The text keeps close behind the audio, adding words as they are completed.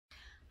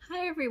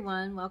Hi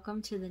everyone,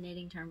 welcome to the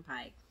Knitting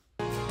Turnpike.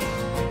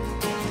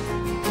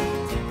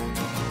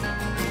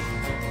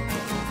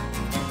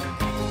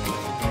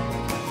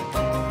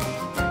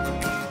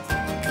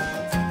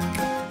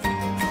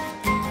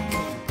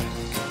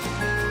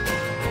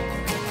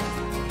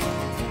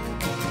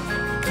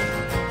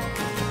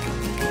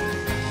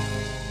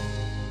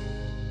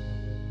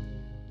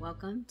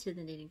 Welcome to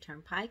the Knitting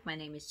Turnpike. My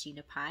name is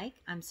Gina Pike.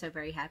 I'm so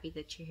very happy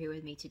that you're here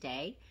with me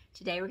today.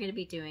 Today we're going to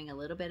be doing a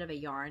little bit of a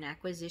yarn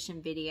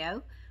acquisition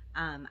video.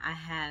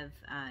 I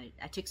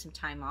took some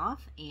time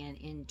off,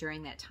 and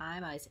during that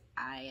time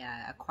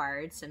I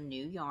acquired some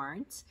new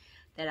yarns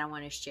that I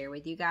want to share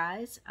with you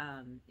guys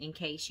in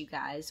case you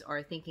guys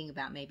are thinking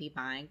about maybe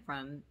buying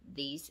from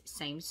these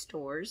same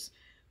stores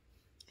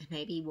and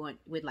maybe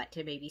would like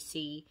to maybe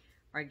see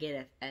or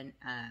get an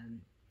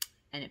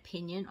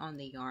opinion on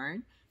the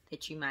yarn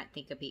that you might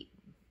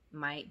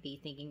be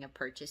thinking of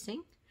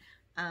purchasing.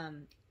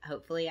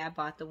 Hopefully I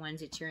bought the ones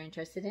that you're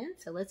interested in.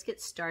 So let's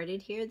get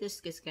started here. This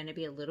is going to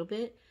be a little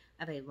bit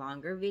of a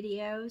longer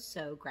video,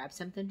 so grab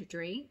something to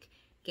drink,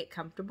 get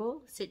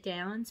comfortable, sit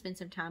down, spend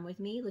some time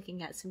with me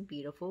looking at some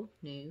beautiful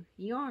new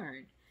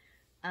yarn.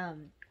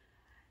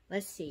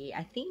 Let's see,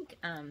 I think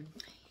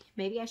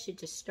maybe I should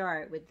just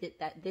start with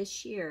that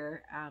this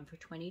year for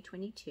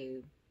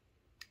 2022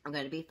 I'm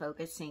going to be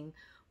focusing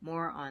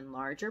more on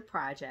larger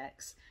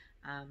projects.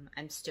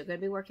 I'm still going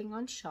to be working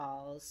on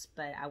shawls,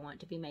 but I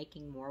want to be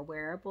making more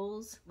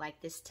wearables. Like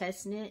this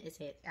test knit is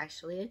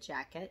actually a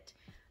jacket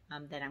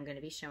that I'm going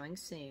to be showing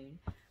soon.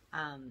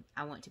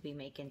 I want to be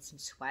making some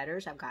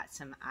sweaters. I've got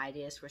some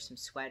ideas for some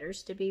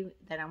sweaters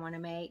that I want to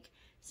make,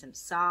 some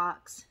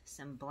socks,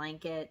 some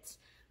blankets.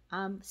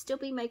 Still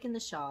be making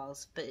the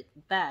shawls,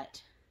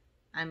 but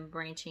I'm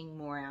branching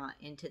more out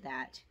into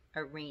that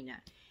arena.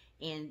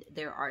 And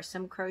there are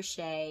some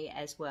crochet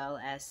as well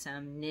as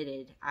some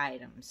knitted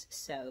items.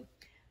 So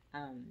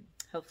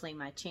hopefully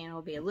my channel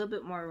will be a little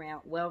bit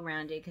more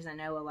well-rounded, because I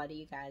know a lot of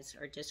you guys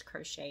are just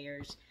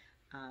crocheters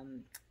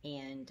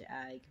and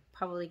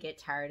probably get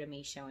tired of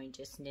me showing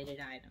just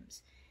knitted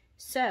items.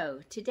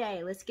 So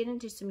today let's get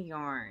into some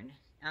yarn.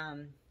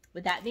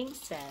 With that being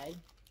said,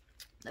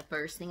 the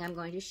first thing I'm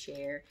going to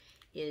share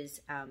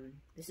is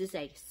this is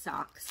a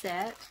sock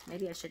set.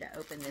 Maybe I should have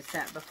opened this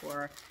up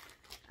before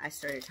I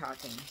started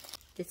talking.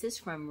 This is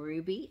from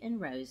Ruby and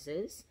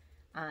Roses.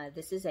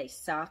 This is a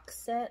sock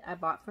set I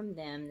bought from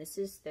them. This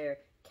is their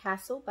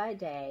Castle by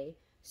Day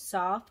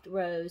soft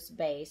rose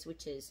base,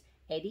 which is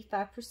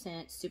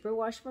 85%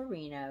 superwash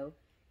merino,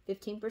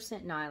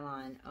 15%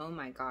 nylon. Oh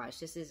my gosh,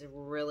 this is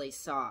really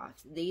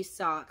soft. These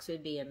socks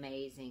would be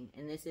amazing.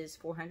 And this is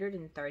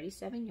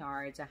 437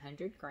 yards,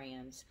 100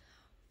 grams,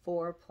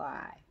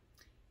 4-ply.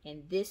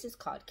 And this is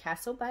called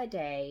Castle by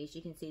Day. As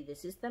you can see,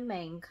 this is the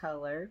main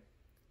color.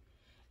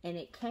 And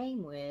it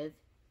came with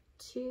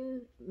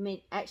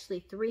actually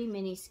three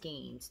mini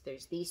skeins.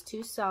 There's these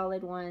two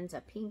solid ones,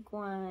 a pink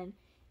one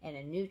and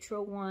a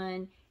neutral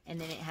one,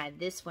 and then it had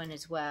this one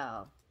as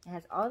well. It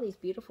has all these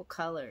beautiful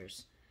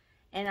colors.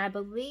 And I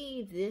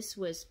believe this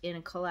was in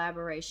a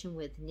collaboration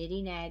with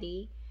Nitty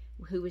Natty,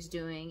 who was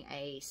doing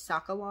a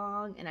sock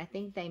along, and I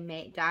think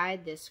they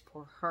dyed this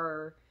for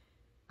her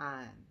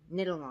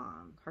knit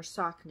along, her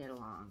sock knit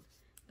along.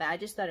 But I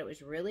just thought it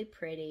was really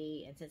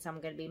pretty, and since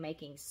I'm going to be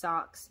making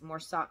more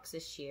socks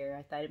this year,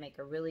 I thought I'd make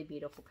a really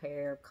beautiful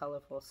pair of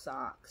colorful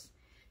socks.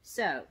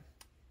 So,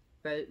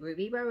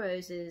 Ruby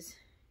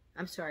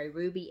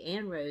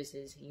and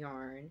Roses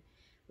yarn,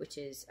 which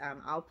is,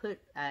 I'll put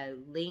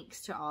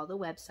links to all the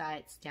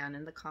websites down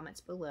in the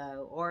comments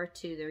below, or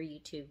to their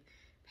YouTube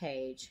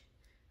page.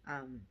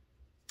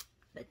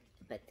 But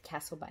the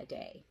Castle by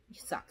Day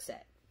sock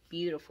set,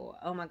 beautiful.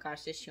 Oh my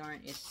gosh, this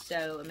yarn is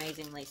so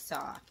amazingly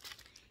soft.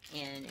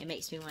 And it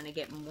makes me want to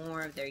get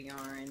more of their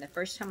yarn. The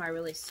first time I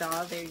really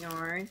saw their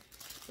yarn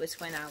was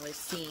when I was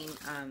seeing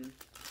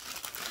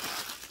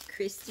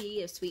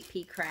Christy of Sweet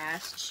Pea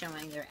Crafts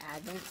showing their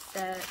Advent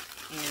set.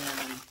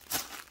 And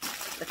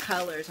the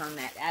colors on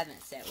that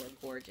Advent set were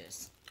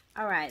gorgeous.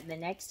 Alright, the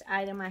next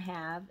item I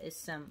have is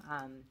some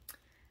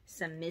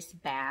Miss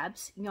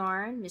Babs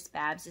yarn. Miss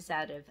Babs is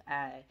out of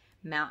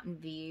Mountain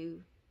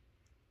View,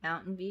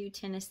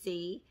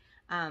 Tennessee.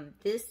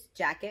 This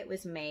jacket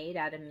was made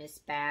out of Miss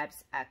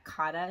Babs'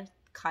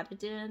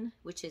 cottadin,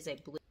 which is a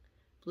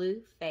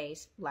blue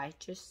face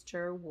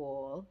Leicester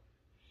wool,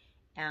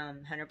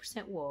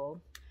 100%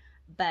 wool.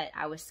 But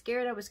I was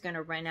scared I was going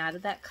to run out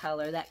of that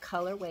color. That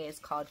colorway is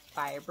called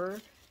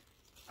Fiber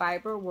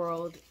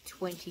World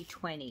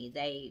 2020.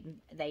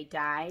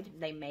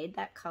 They made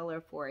that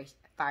color for a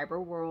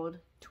Fiber World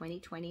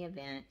 2020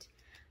 event.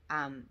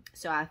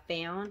 So I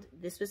found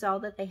this was all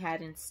that they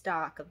had in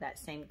stock of that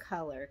same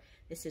color.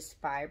 This is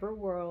Fiber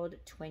World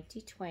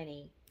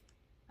 2020.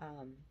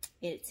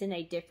 It's in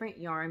a different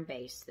yarn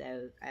base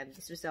though.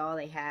 This was all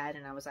they had,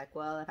 and I was like,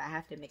 well, if I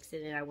have to mix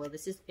it in, I will.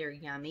 This is their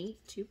Yummy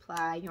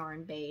 2-ply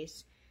yarn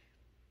base,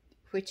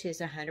 which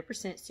is 100%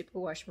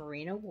 superwash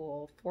merino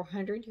wool,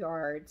 400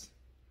 yards,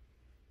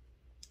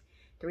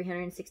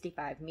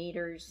 365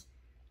 meters.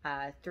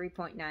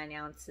 3.9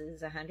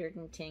 ounces,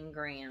 110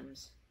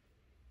 grams.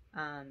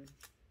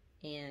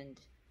 And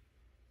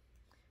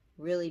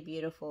really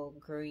beautiful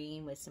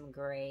green with some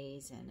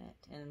grays in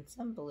it and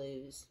some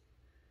blues.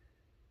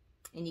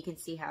 And you can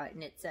see how it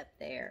knits up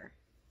there.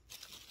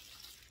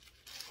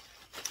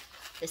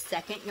 The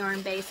second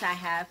yarn base I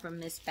have from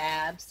Miss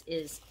Babs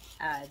is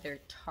their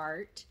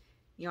Tart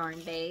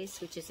yarn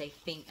base, which is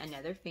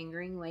another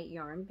fingering weight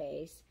yarn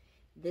base.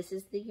 This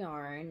is the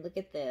yarn. Look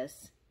at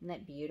this. Isn't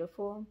that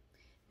beautiful?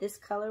 This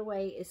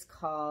colorway is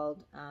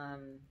called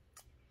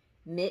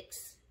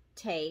Mix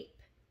Tape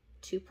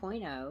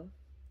 2.0.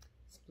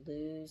 It's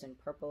blues and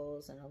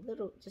purples and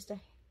just a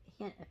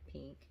hint of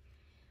pink.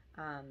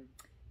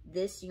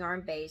 This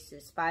yarn base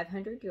is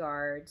 500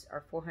 yards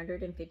or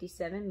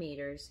 457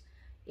 meters.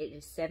 It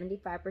is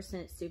 75%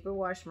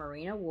 superwash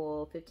merino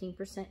wool,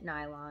 15%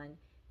 nylon,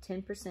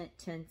 10%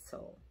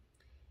 tencel,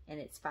 and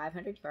it's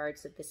 500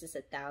 yards. So this is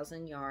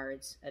 1,000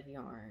 yards of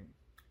yarn,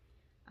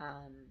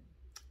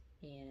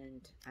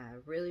 and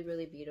really,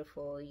 really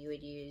beautiful. You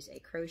would use a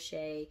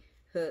crochet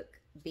hook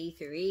B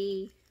through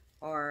E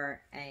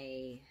or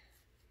a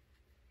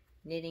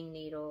knitting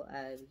needle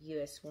of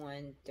US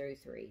 1 through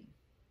 3.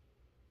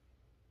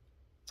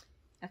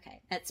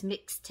 Okay, that's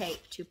Mix Tape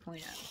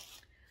 2.0.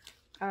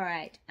 All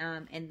right,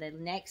 and the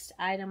next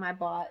item I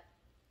bought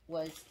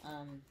was,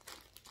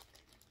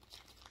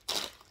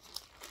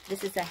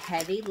 this is a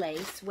heavy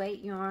lace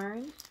weight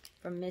yarn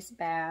from Miss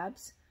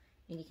Babs.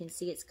 And you can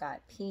see it's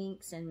got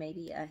pinks and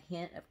maybe a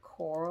hint of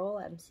coral.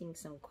 I'm seeing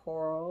some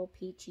coral,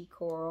 peachy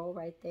coral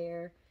right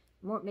there.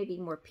 Maybe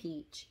more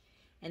peach.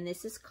 And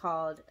this is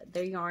called,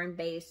 their yarn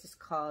base is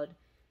called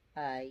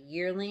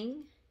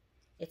Yearling.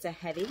 It's a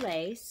heavy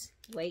lace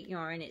weight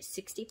yarn. It's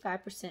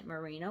 65%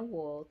 merino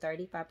wool,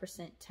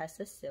 35%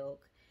 Tessa silk.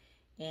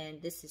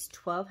 And this is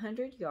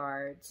 1,200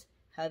 yards,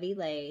 heavy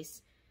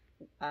lace,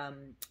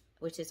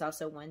 which is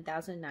also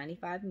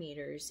 1,095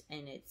 meters,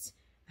 and it's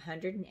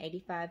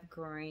 185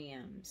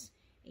 grams.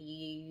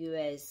 You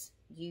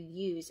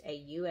use a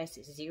US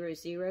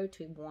 00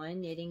 to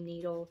 1 knitting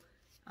needle,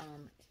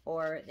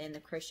 or then the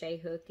crochet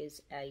hook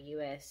is a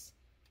US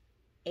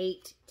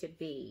 8 to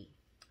B.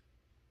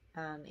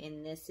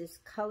 And this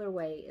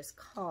colorway is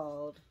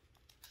called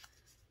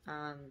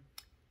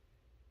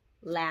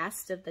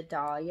Last of the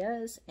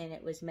Dahlias, and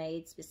it was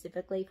made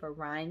specifically for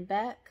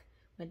Rhinebeck.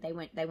 When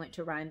they went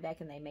to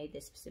Rhinebeck, and they made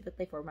this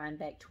specifically for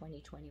Rhinebeck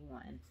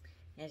 2021.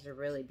 It's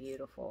really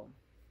beautiful.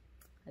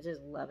 I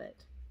just love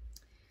it.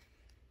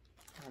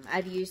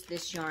 I've used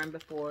this yarn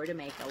before to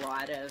make a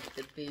lot of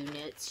the Boo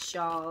Knits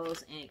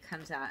shawls, and it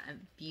comes out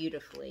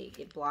beautifully.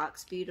 It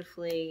blocks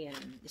beautifully,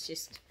 and it's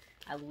just,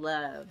 I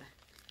love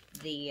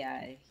the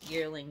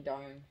yearling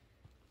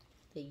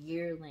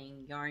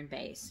yarn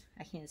base.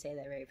 I can't say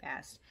that very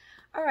fast.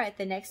 All right,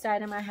 the next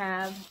item I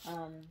have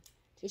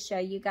to show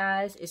you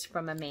guys is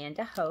from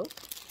Amanda Hope.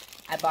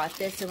 I bought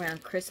this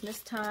around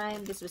Christmas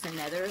time. This was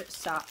another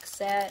sock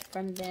set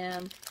from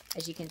them.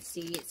 As you can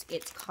see,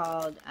 it's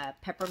called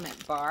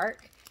Peppermint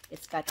Bark.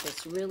 It's got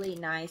this really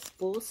nice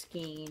full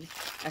skein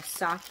of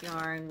sock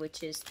yarn,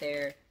 which is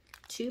their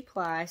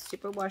 2-ply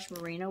superwash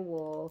merino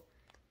wool,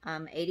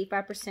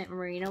 85%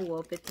 merino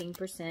wool,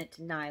 15%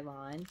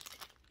 nylon,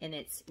 and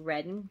it's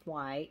red and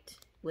white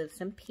with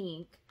some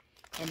pink.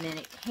 And then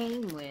it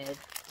came with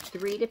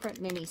 3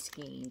 different mini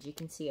skeins. You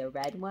can see a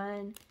red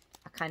one,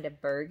 a kind of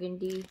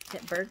burgundy. Is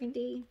it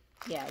burgundy?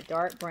 Yeah,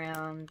 dark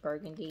brown,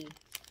 burgundy,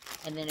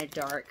 and then a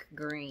dark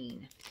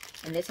green.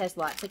 And this has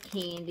lots of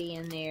candy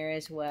in there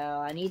as well.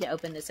 I need to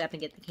open this up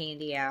and get the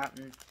candy out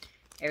and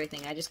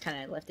everything. I just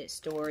kind of left it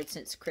stored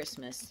since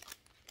Christmas.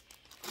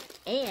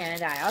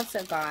 And I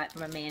also got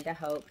from Amanda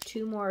Hope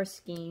 2 more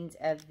skeins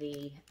of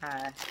the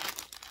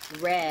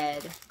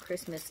red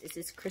Christmas. Is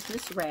this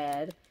Christmas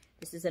red?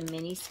 This is a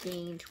mini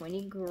skein,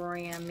 20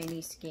 gram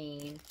mini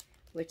skein,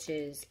 which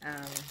is,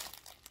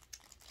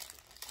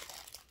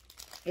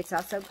 it's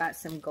also got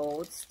some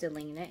gold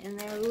stellina in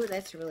there. Ooh,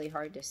 that's really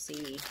hard to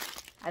see.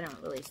 I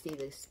don't really see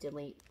the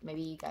stellina.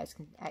 Maybe you guys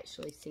can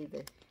actually see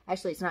the,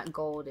 actually it's not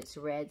gold, it's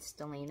red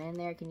stellina in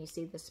there. Can you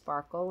see the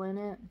sparkle in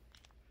it?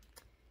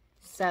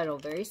 Subtle,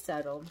 very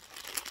subtle.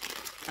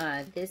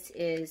 This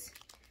is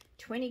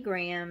 20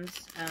 grams.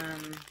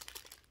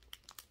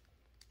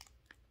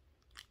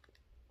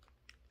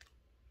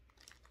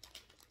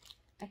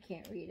 I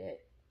can't read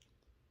it.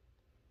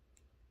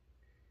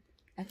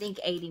 I think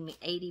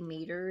 80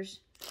 meters,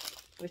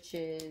 which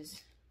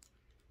is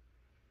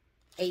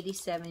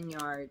 87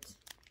 yards.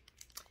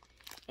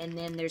 And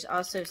then there's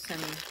also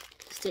some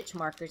stitch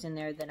markers in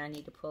there that I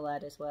need to pull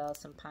out as well.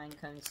 Some pine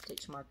cone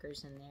stitch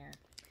markers in there.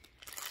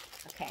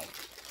 Okay,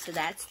 so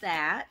that's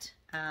that.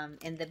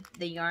 And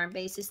the yarn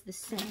base is the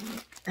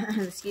same.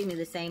 Excuse me,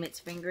 the same.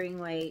 It's fingering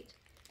weight.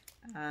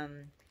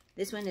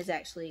 This one is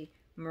actually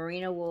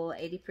merino wool,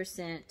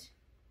 80%.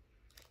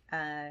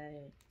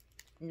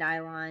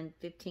 Nylon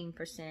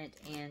 15%,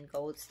 and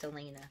gold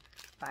stellina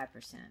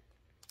 5%.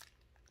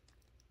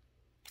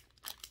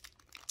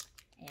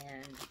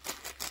 And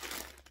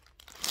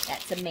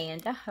that's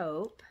Amanda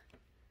Hope.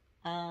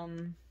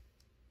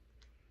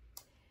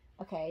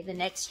 Okay, the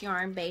next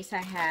yarn base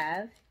I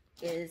have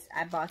is,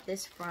 I bought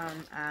this from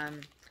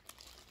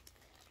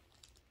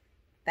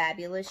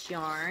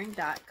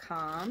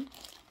fabulousyarn.com,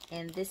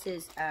 and this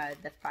is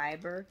the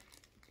fiber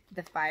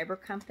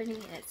company,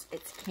 and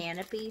it's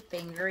Canopy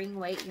fingering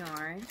weight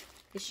yarn.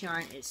 This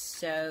yarn is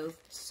so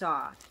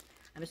soft.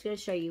 I'm just going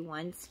to show you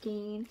one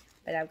skein,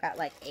 but I've got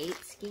like 8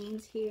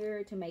 skeins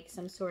here to make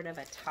some sort of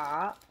a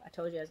top. I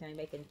told you I was going to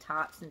be making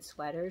tops and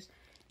sweaters.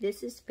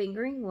 This is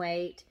fingering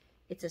weight.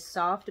 It's a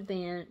soft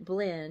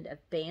blend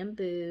of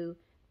bamboo,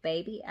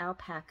 baby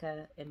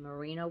alpaca, and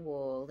merino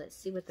wool. Let's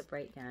see what the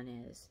breakdown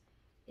is.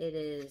 It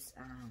is,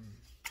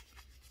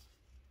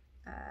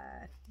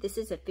 this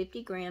is a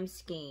 50-gram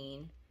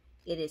skein.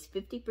 It is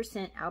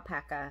 50%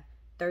 alpaca,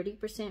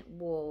 30%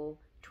 wool,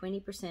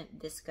 20%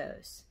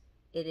 viscose.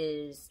 It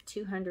is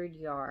 200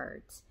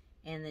 yards,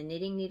 and the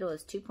knitting needle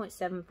is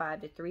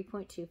 2.75 to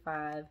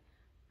 3.25,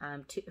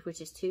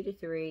 which is 2 to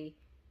 3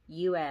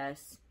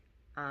 US,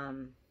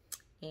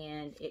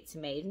 and it's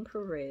made in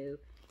Peru,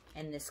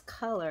 and this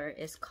color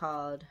is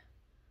called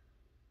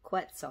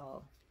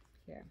Quetzal.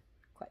 Here,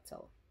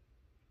 Quetzal.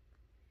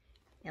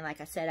 And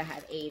like I said, I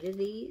have 8 of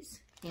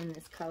these in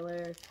this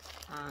color.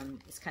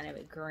 It's kind of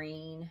a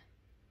green,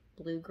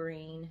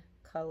 blue-green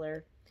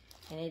color,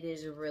 and it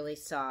is really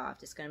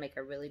soft. It's going to make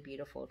a really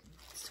beautiful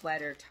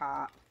sweater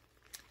top.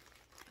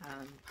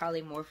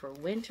 Probably more for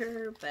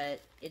winter,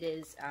 but it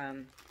is,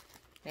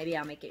 maybe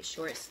I'll make it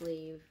short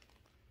sleeve.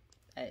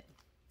 But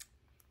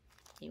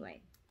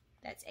anyway,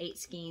 that's 8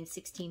 skeins,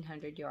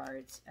 1,600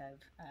 yards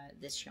of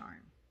this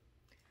yarn.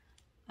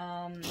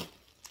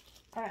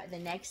 Alright, the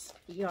next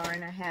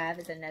yarn I have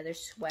is another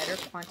sweater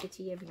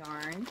quantity of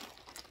yarn.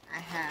 I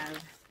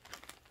have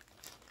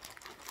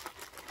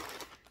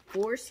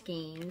 4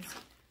 skeins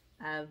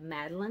of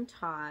Madeline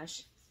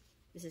Tosh.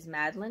 This is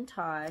Madeline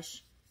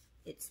Tosh.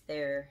 It's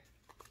their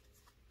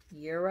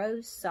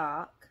Euro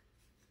sock.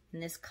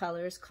 And this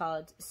color is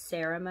called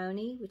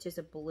Ceremony, which is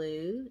a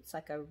blue. It's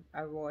like a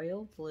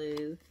royal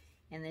blue.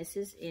 And this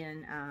is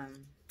in,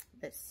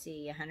 let's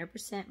see,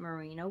 100%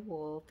 merino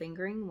wool,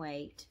 fingering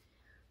weight,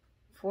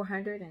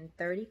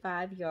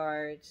 435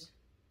 yards,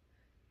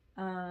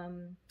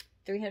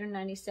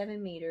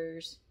 397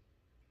 meters.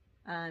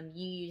 You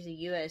use a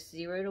US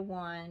 0 to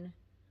 1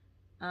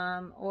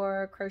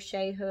 or a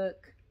crochet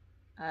hook,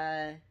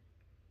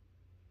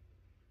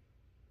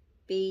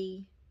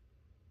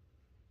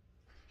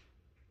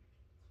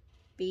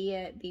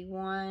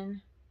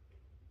 B1,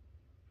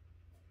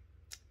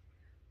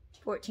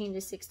 14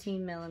 to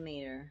 16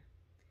 millimeter.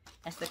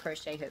 That's the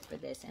crochet hook for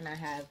this, and I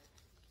have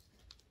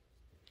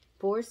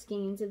 4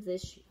 skeins of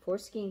this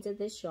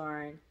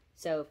yarn.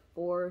 So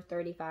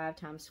 435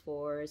 times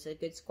 4 is a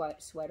good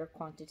sweater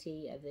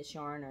quantity of this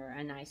yarn, or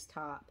a nice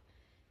top.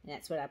 And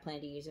that's what I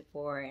plan to use it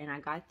for. And I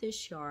got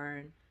this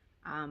yarn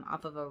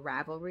off of a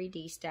Ravelry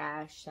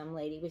D-stash. Some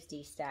lady was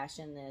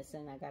D-stashing this,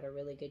 and I got a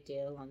really good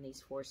deal on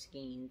these 4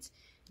 skeins.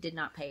 Did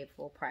not pay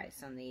full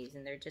price on these,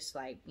 and they're just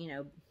like, you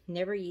know,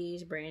 never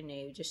used, brand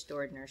new, just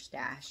stored in her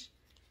stash.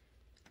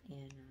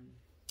 And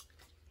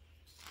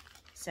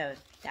so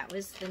that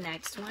was the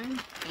next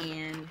one.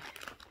 And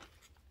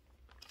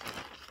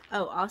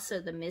oh, also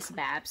the Miss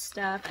Babs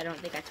stuff. I don't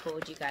think I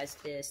told you guys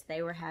this.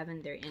 They were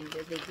having their end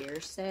of the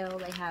year sale.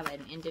 They have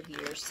an end of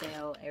year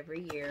sale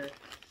every year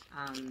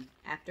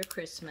after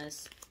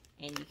Christmas,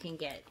 and you can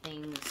get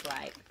things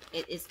like,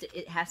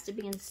 it has to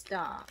be in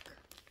stock,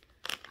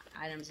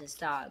 items in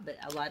stock, but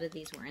a lot of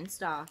these were in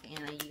stock,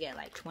 and you get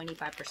like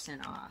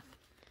 25% off.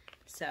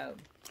 So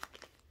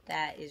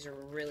that is a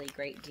really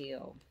great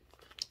deal.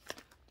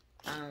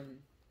 Now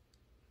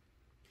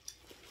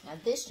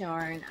this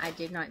yarn, I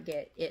did not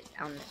get it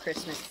on the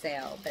Christmas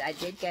sale, but I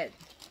did get,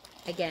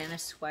 again, a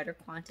sweater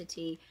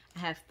quantity. I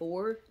have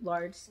 4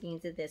 large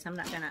skeins of this. I'm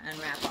not going to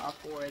unwrap all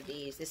 4 of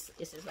these. This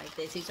is like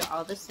this. These are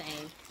all the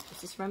same.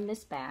 This is from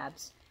Miss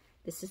Babs.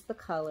 This is the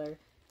color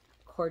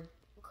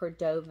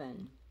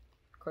Cordovan.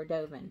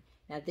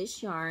 Now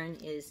this yarn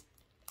is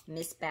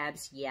Miss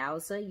Babs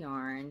Yowza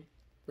yarn,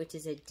 which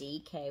is a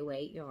DK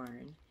weight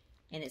yarn.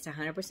 And it's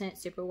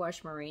 100%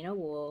 superwash merino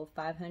wool,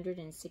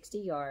 560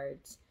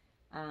 yards,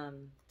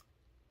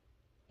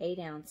 8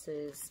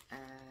 ounces.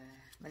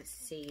 Let's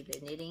see, the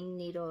knitting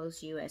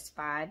needles US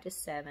 5 to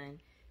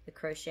 7. The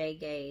crochet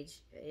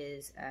gauge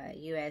is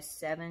US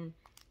 7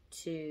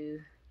 to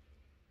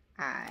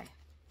I.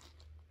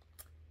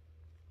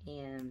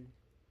 And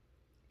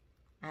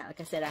like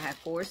I said, I have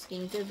 4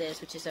 skeins of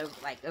this, which is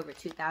like over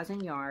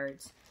 2,000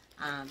 yards.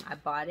 I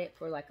bought it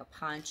for like a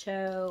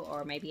poncho,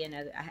 or maybe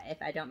another,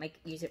 if I don't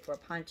use it for a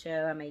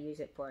poncho, I may use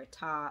it for a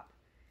top.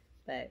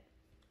 But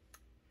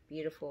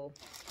beautiful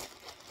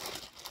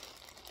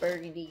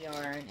burgundy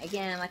yarn.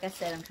 Again, like I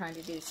said, I'm trying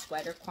to do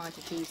sweater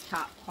quantities,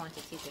 top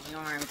quantities of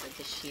yarn for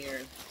this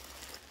year.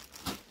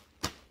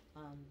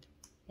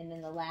 And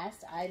then the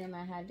last item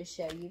I had to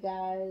show you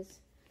guys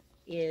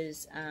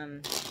is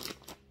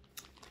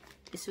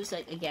This was,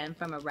 like, again,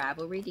 from a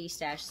Ravelry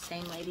D-Stash.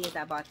 Same lady as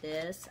I bought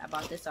this. I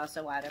bought this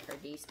also out of her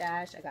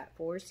D-Stash. I got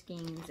 4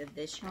 skeins of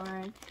this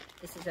yarn.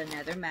 This is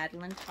another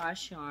Madeline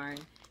Tosh yarn.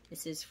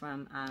 This is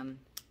from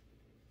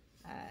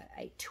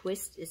a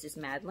twist. This is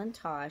Madeline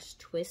Tosh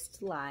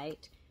Twist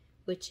Light,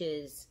 which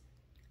is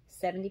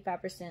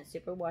 75%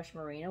 superwash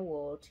merino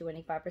wool,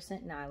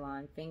 25%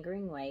 nylon,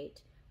 fingering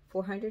weight,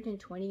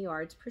 420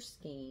 yards per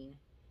skein.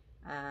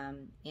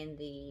 And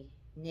the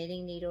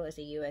knitting needle is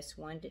a US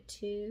 1 to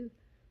 2.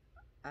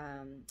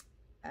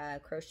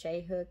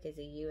 Crochet hook is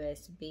a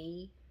US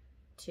B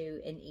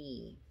to an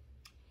E.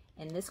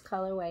 And this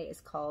colorway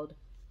is called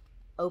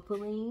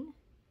Opaline.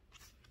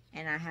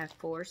 And I have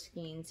 4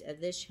 skeins of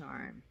this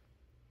yarn.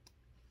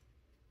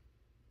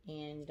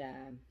 And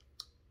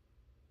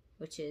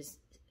which is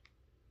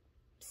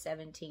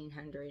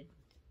 1,700,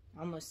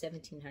 almost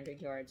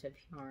 1,700 yards of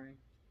yarn,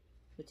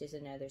 which is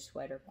another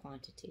sweater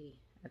quantity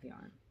of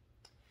yarn.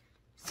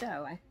 So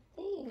I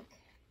think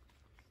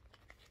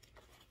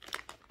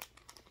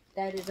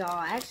that is all.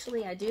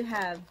 Actually, I do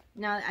have,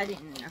 no, I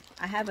didn't.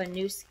 I have a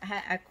new,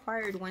 I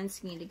acquired 1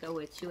 skein to go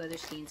with 2 other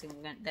skeins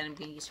that I'm going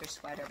to use for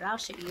sweater, but I'll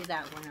show you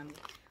that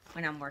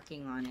when I'm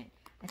working on it.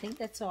 I think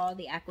that's all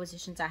the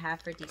acquisitions I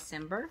have for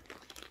December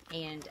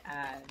and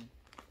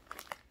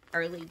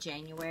early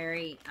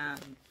January,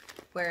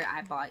 where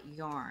I bought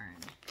yarn.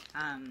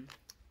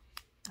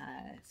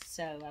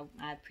 So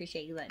I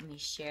appreciate you letting me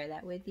share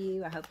that with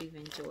you. I hope you've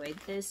enjoyed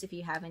this. If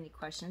you have any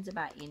questions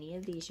about any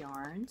of these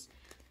yarns,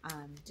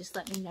 just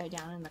let me know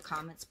down in the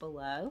comments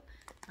below.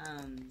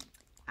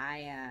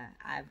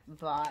 I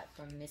bought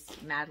from Miss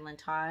Madeline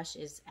Tosh,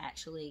 is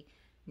actually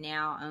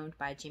now owned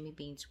by Jimmy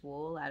Bean's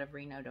Wool out of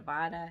Reno,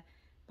 Nevada.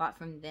 Bought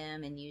from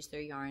them and used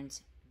their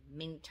yarns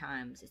many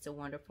times. It's a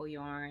wonderful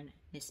yarn.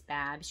 Miss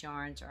Bab's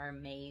yarns are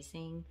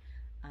amazing.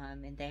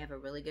 And they have a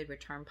really good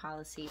return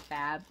policy.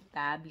 Fab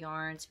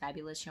yarns,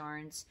 Fabulous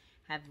Yarns,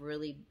 have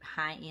really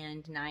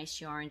high-end, nice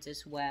yarns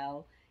as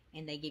well.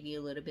 And they give you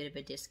a little bit of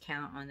a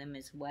discount on them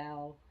as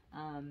well.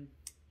 And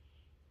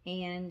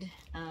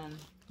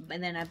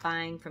then I'm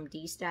buying from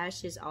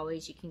D-Stash. As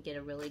always, you can get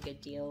a really good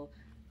deal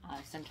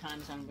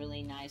sometimes on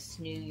really nice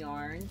new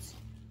yarns.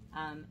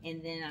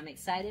 And then I'm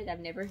excited. I've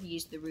never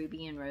used the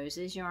Ruby and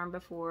Roses yarn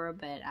before,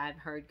 but I've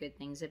heard good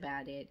things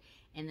about it.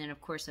 And then,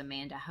 of course,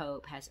 Amanda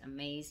Hope has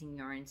amazing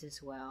yarns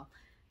as well.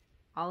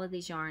 All of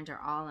these yarns are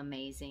all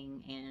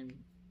amazing, and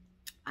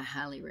I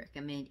highly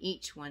recommend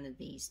each one of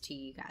these to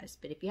you guys.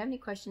 But if you have any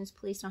questions,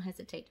 please don't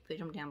hesitate to put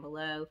them down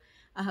below.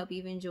 I hope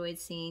you've enjoyed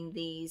seeing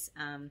these.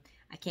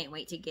 I can't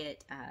wait to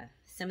get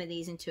some of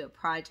these into a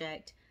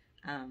project.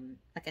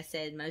 Like I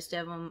said, most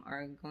of them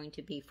are going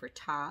to be for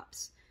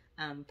tops.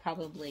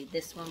 Probably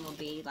this one will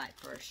be like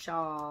for a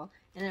shawl.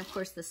 And then, of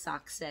course, the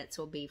sock sets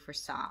will be for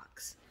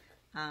socks.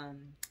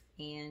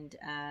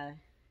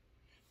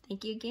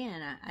 Thank you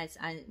again.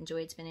 I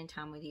enjoyed spending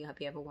time with you. Hope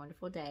you have a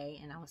wonderful day,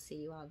 and I will see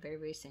you all very,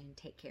 very soon.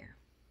 Take care.